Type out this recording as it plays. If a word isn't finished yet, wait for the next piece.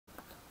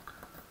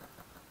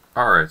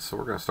Alright, so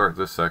we're going to start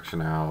this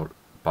section out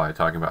by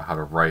talking about how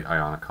to write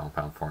ionic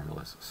compound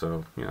formulas.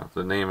 So,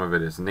 the name of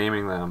it is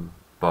naming them,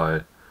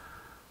 but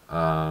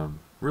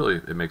really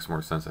it makes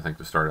more sense, I think,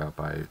 to start out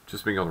by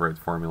just being able to write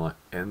the formula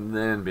and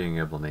then being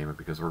able to name it,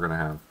 because we're going to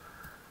have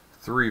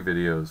 3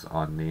 videos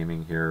on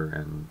naming here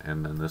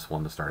and then this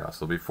one to start out.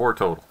 So there'll be 4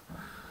 total.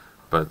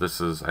 But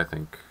this is, I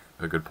think,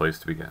 a good place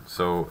to begin.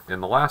 So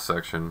in the last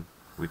section,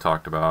 we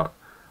talked about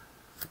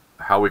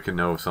how we can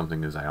know if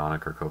something is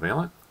ionic or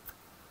covalent.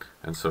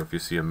 And so if you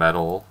see a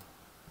metal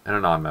and a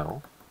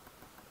nonmetal,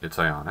 it's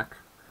ionic.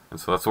 And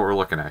so that's what we're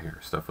looking at here,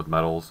 stuff with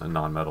metals and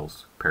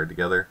nonmetals paired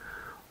together.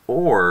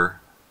 Or,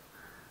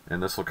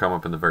 and this will come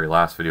up in the very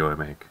last video I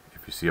make,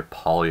 if you see a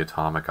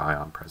polyatomic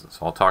ion present.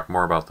 So I'll talk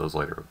more about those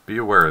later. But be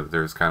aware that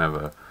there's kind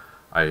of a,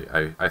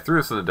 I threw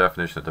this in the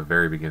definition at the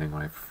very beginning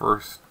when I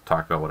first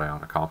talked about what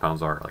ionic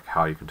compounds are, like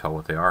how you can tell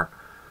what they are.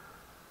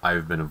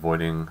 I've been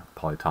avoiding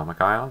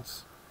polyatomic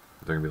ions.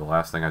 They're going to be the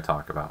last thing I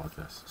talk about with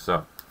this.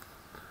 So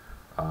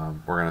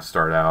we're going to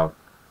start out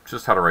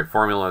just how to write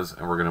formulas,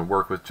 and we're going to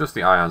work with just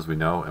the ions we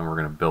know, and we're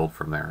going to build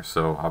from there.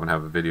 So I'm going to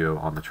have a video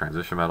on the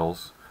transition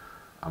metals.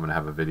 I'm going to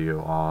have a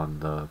video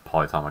on the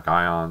polyatomic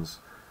ions,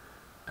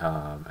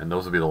 and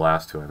those will be the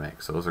last 2 I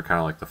make. So those are kind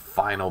of like the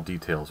final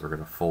details we're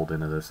going to fold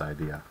into this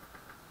idea.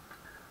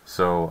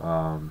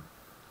 So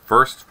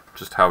first,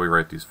 just how we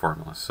write these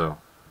formulas. So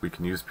we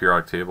can use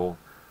periodic table,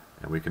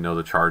 and we can know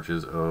the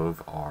charges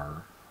of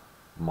our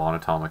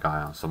monatomic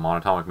ions. So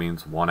monatomic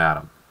means 1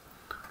 atom.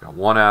 Got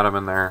 1 atom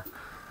in there.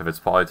 If it's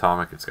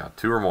polyatomic, it's got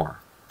 2 or more.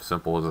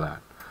 Simple as that.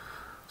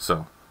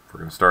 So we're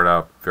going to start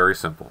out very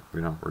simple.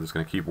 We're just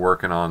going to keep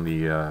working on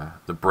the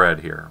bread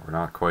here. We're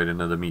not quite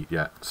into the meat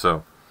yet.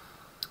 So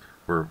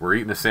we're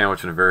eating a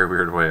sandwich in a very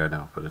weird way, I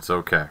know, but it's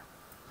okay.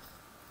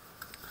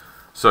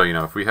 So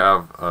if we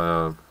have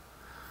a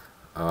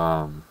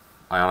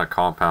ionic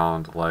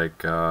compound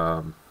like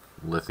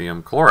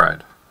lithium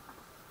chloride,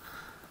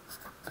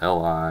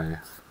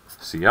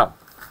 LiCl.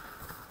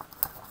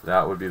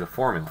 That would be the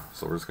formula.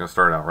 So we're just going to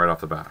start out right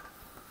off the bat.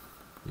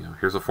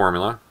 Here's a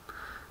formula.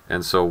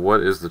 And so what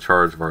is the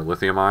charge of our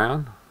lithium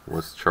ion?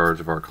 What's the charge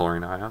of our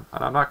chlorine ion?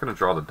 And I'm not going to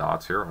draw the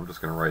dots here. I'm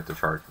just going to write the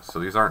charges. So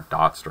these aren't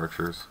dot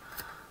structures.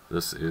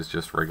 This is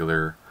just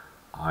regular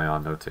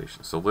ion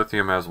notation. So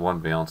lithium has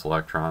 1 valence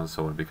electron,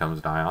 so when it becomes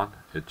an ion,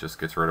 it just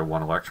gets rid of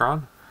 1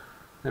 electron.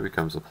 It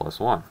becomes a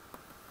 +1.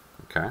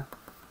 Okay?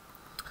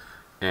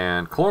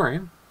 And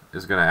chlorine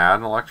is going to add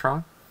an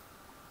electron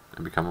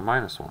and become a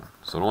 -1.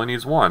 So it only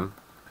needs 1,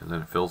 and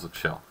then it fills its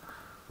shell.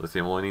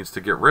 Lithium only needs to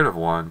get rid of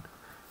 1,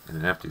 and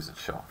it empties its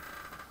shell.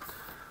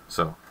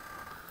 So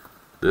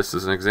this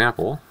is an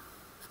example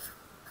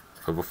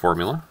of a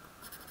formula.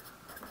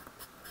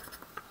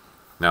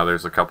 Now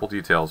there's a couple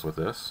details with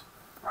this.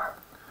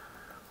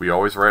 We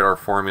always write our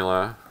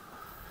formula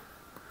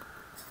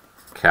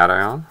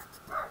cation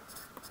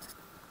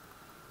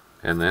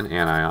and then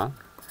anion.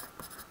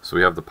 So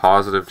we have the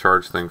positive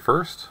charge thing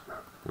first,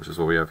 which is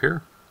what we have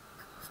here.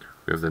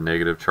 We have the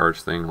negative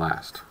charge thing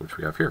last, which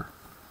we have here.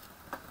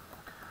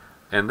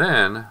 And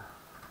then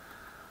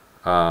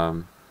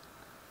all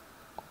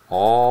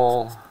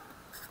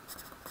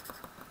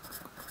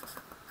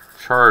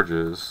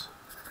charges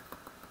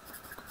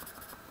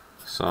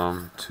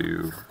sum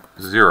to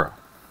 0.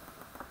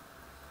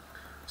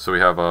 So we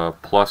have a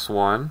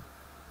 +1,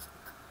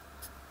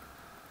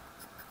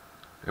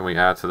 and we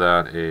add to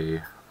that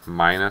a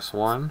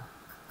 -1,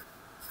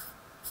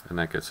 and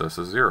that gets us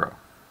a 0.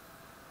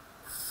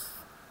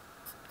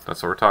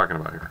 That's what we're talking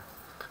about here.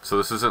 So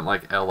this isn't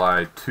like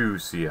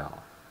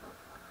Li2Cl.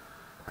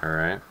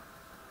 Alright?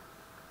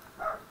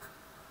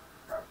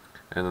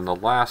 And then the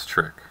last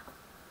trick,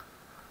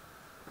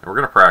 and we're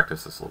going to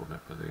practice this a little bit,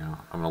 but I'm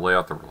going to lay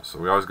out the rules. So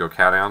we always go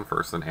cation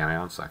first, then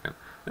anion second.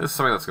 And this is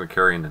something that's going to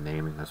carry into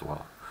naming as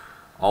well.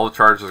 All the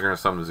charges are going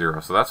to sum to 0.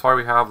 So that's why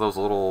we have those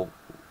little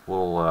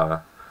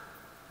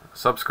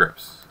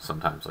subscripts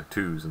sometimes, like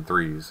 2s and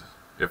 3s.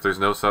 If there's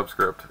no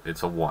subscript,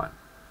 it's a 1.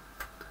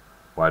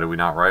 Why do we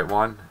not write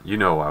 1? You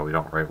know why we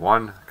don't write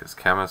 1, because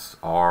chemists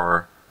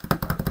are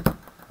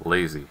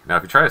lazy. Now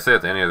if you try to say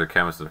it to any other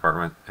chemist in the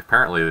department,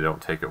 apparently they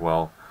don't take it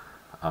well.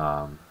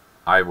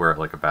 I wear it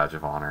like a badge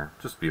of honor.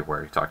 Just be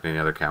aware. You talk to any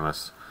other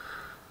chemists,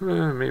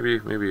 maybe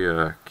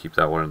keep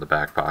that one in the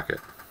back pocket.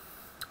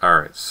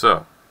 Alright,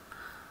 so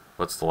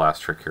what's the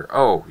last trick here?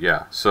 Oh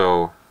yeah,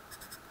 so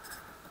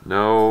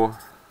no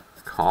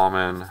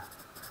common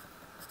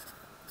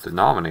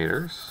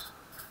denominators.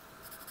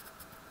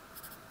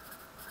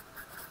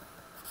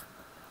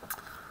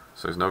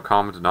 So there's no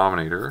common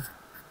denominator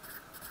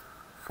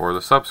for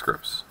the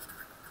subscripts.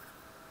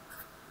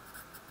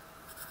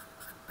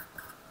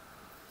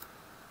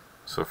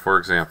 So for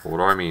example, what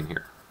do I mean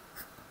here?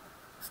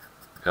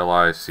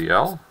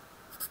 LiCl?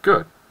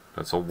 Good.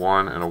 That's a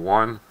 1 and a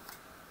 1.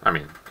 I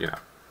mean,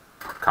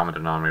 common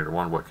denominator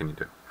 1, what can you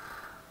do?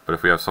 But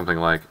if we have something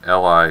like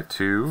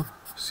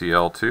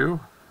Li2Cl2,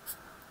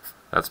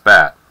 that's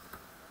bad,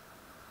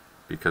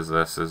 because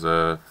this is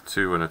a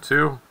 2 and a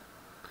 2.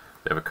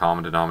 They have a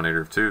common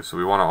denominator of 2, so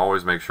we want to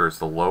always make sure it's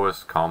the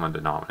lowest common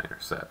denominator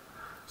set.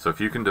 So if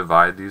you can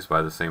divide these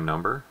by the same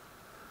number,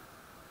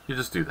 you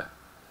just do that.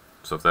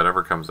 So if that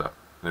ever comes up,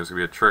 there's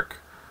going to be a trick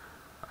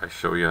I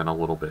show you in a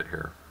little bit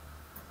here.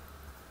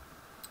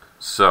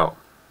 So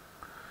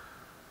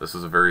this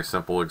is a very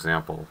simple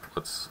example.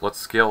 Let's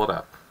scale it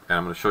up, and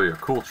I'm going to show you a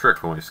cool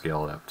trick when we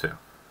scale it up too.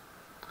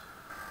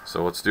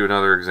 So let's do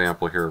another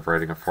example here of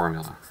writing a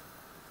formula.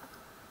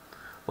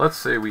 Let's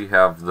say we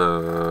have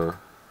the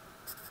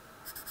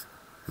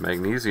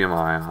magnesium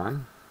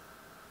ion,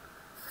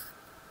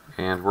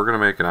 and we're going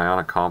to make an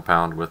ionic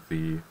compound with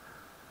the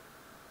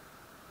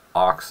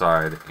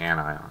oxide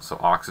anion, so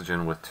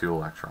oxygen with 2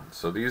 electrons.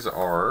 So these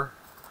are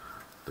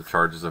the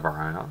charges of our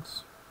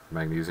ions.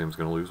 Magnesium is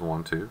going to lose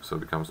 1, 2, so it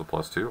becomes a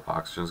 +2.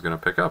 Oxygen is going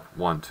to pick up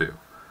 1, 2.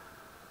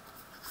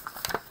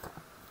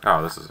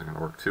 Oh, this isn't going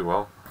to work too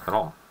well at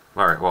all.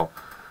 Alright, well,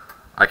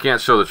 I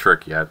can't show the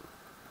trick yet.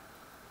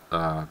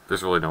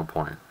 There's really no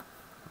point,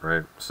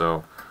 right?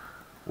 So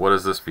what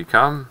does this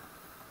become?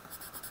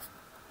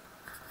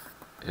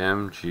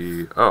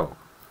 MgO.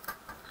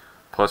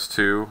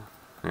 +2,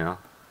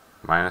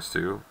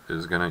 -2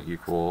 is going to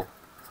equal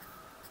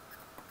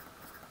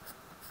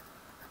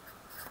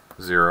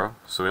 0.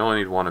 So we only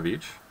need 1 of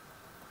each.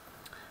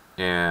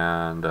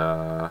 And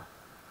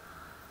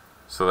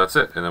so that's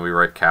it. And then we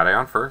write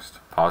cation first,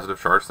 positive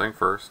charge thing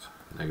first,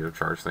 negative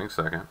charge thing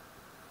second.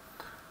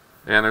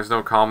 And there's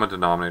no common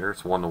denominator,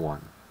 it's 1 to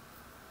 1.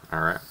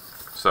 Alright,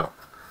 so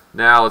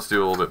now let's do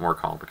a little bit more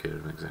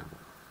complicated example.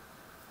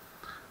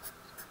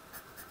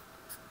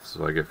 This is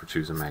what I get for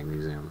choosing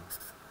magnesium,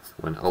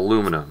 when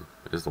aluminum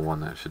is the one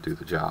that should do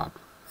the job.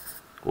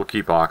 We'll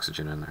keep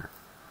oxygen in there.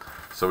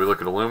 So we look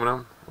at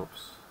aluminum,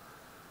 whoops,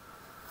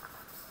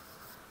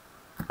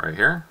 right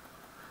here.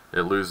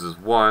 It loses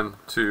 1,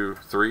 2,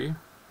 3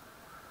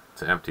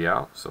 to empty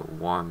out. So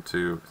 1,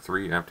 2,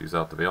 3 empties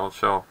out the valence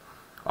shell.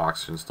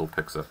 Oxygen still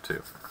picks up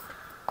 2.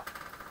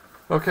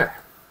 Okay,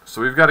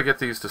 so we've got to get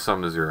these to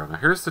sum to 0. Now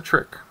here's the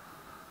trick.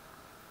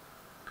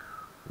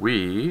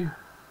 We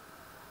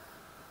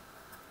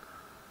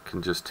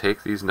can just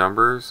take these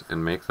numbers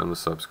and make them the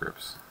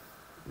subscripts.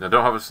 Now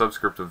don't have a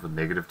subscript of the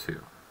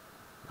 -2.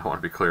 I want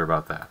to be clear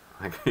about that.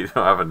 You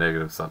don't have a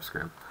negative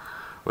subscript.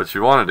 What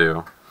you want to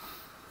do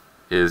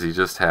is you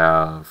just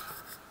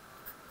have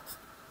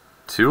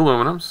 2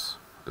 aluminums,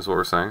 is what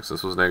we're saying. So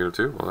this was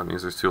 -2. Well, that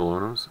means there's 2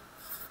 aluminums.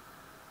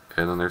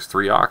 And then there's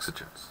 3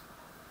 oxygens.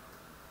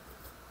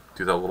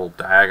 Do that little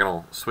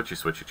diagonal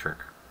switchy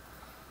trick.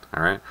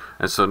 Alright?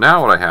 And so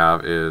now what I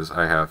have is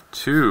I have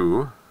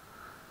 2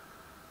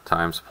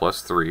 times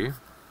 +3.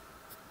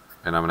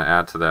 And I'm going to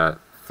add to that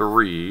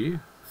 3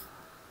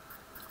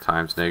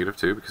 times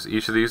 -2, because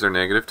each of these are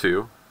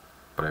 -2,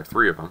 but I have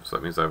 3 of them, so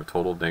that means I have a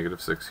total of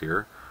 -6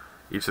 here.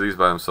 Each of these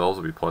by themselves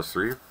will be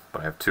 +3,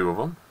 but I have 2 of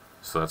them,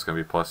 so that's going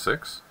to be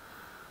 +6.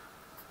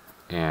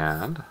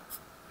 And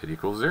it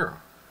equals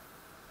 0.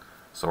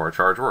 So our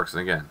charge works.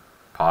 And again,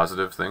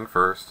 positive thing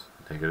first,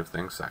 negative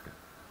thing second.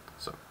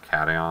 So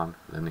cation,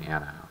 then the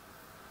anion.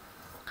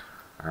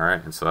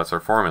 Alright, and so that's our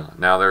formula.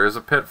 Now there is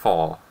a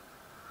pitfall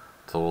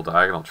to a little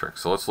diagonal trick.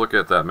 So let's look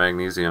at that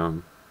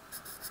magnesium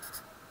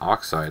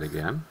oxide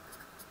again.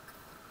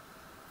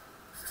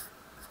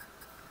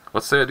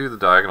 Let's say I do the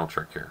diagonal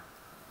trick here.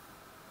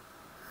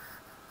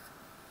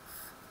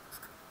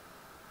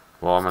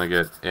 Well, I'm going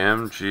to get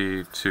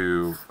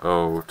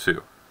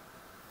Mg2O2.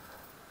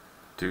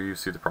 Do you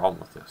see the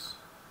problem with this?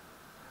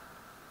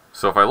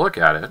 So if I look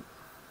at it,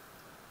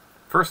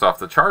 first off,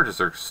 the charges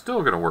are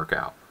still going to work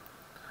out.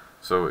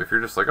 So if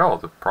you're just like, oh,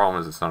 the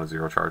problem is it's not a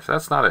 0 charge,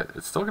 that's not it.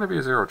 It's still going to be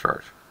a 0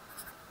 charge.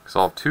 So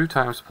I'll have 2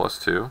 times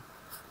 +2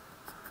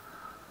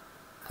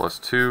 plus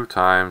 2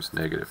 times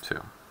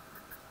 -2.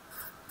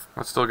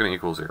 That's still going to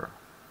equal 0.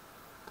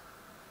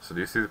 So do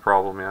you see the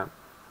problem yet?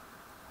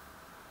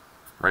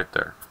 Right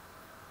there.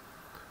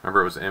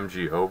 Remember it was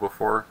MgO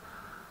before?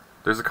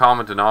 There's a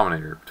common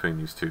denominator between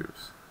these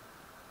 2's.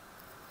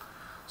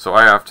 So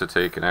I have to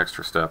take an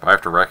extra step. I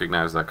have to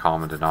recognize that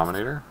common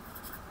denominator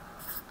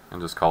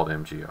and just call it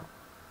MgO.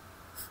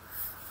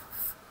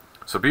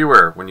 So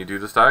beware when you do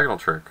this diagonal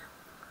trick.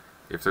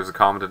 If there's a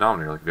common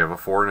denominator, like if you have a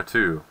 4 and a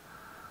 2,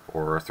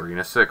 or a 3 and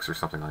a 6, or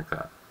something like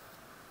that,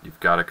 you've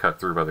got to cut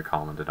through by the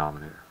common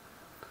denominator.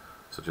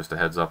 So just a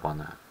heads up on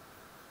that.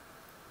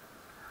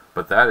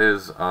 But that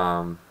is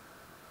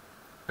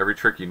every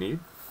trick you need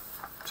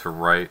to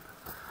write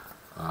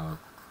an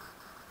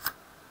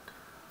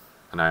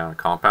ionic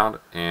compound,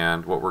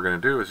 and what we're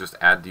going to do is just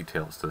add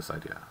details to this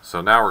idea.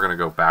 So now we're going to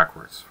go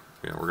backwards.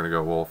 We're going to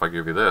go, well, if I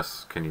give you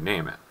this, can you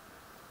name it?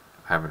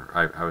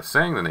 I was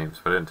saying the names,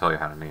 but I didn't tell you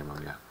how to name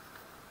them yet.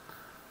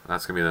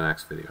 That's going to be the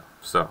next video.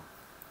 So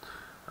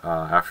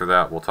after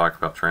that, we'll talk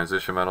about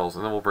transition metals,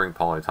 and then we'll bring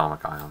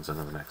polyatomic ions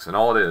into the mix. And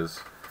all it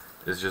is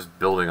just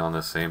building on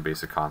this same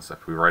basic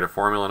concept. We write a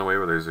formula in a way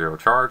where there's 0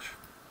 charge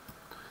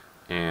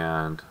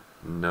and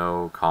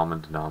no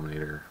common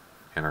denominator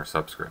in our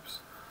subscripts.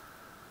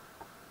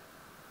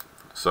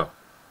 So,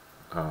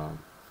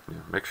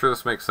 make sure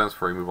this makes sense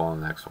before we move on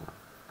to the next one.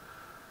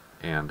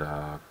 and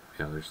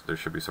you know, there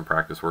should be some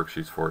practice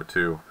worksheets for it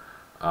too.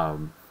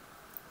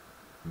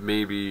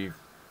 Maybe,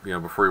 you know,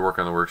 before you work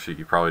on the worksheet,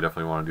 you probably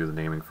definitely want to do the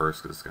naming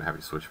first, because it's going to have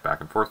you switch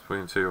back and forth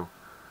between the two.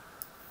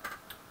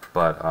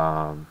 But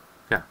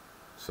yeah,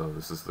 so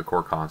this is the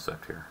core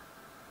concept here.